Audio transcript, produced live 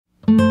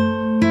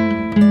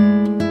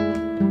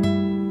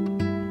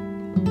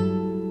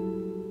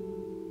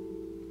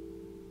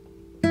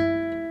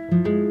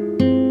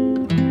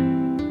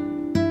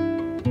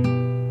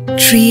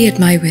Tree at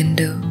my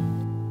window,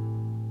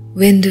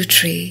 window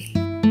tree.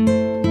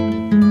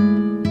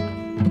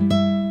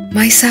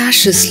 My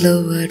sash is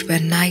lowered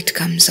when night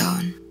comes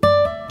on,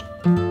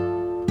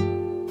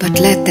 but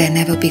let there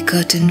never be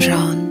curtain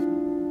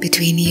drawn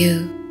between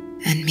you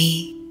and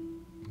me.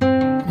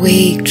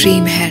 Vague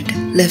dream head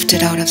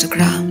lifted out of the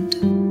ground,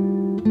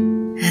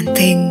 and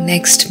thing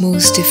next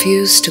most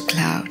diffused to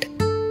cloud.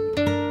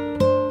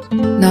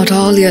 Not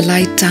all your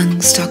light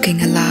tongues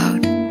talking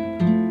aloud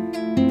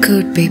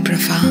could be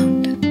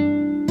profound.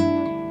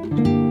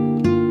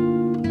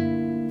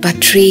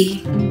 But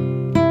tree,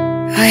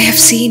 I have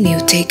seen you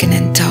taken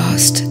and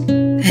tossed,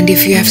 and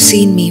if you have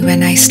seen me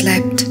when I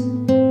slept,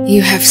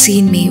 you have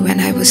seen me when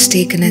I was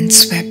taken and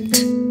swept,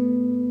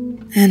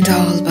 and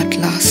all but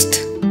lost.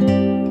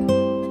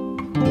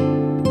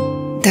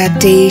 That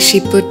day she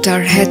put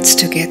our heads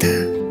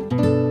together.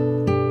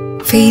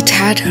 Fate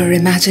had her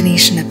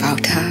imagination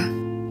about her.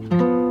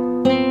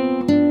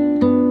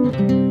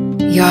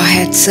 Your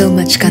head so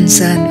much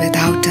concerned with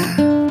outer,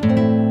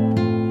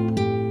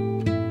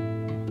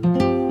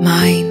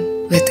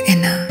 mine with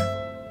inner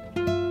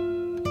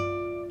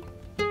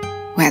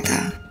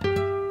weather.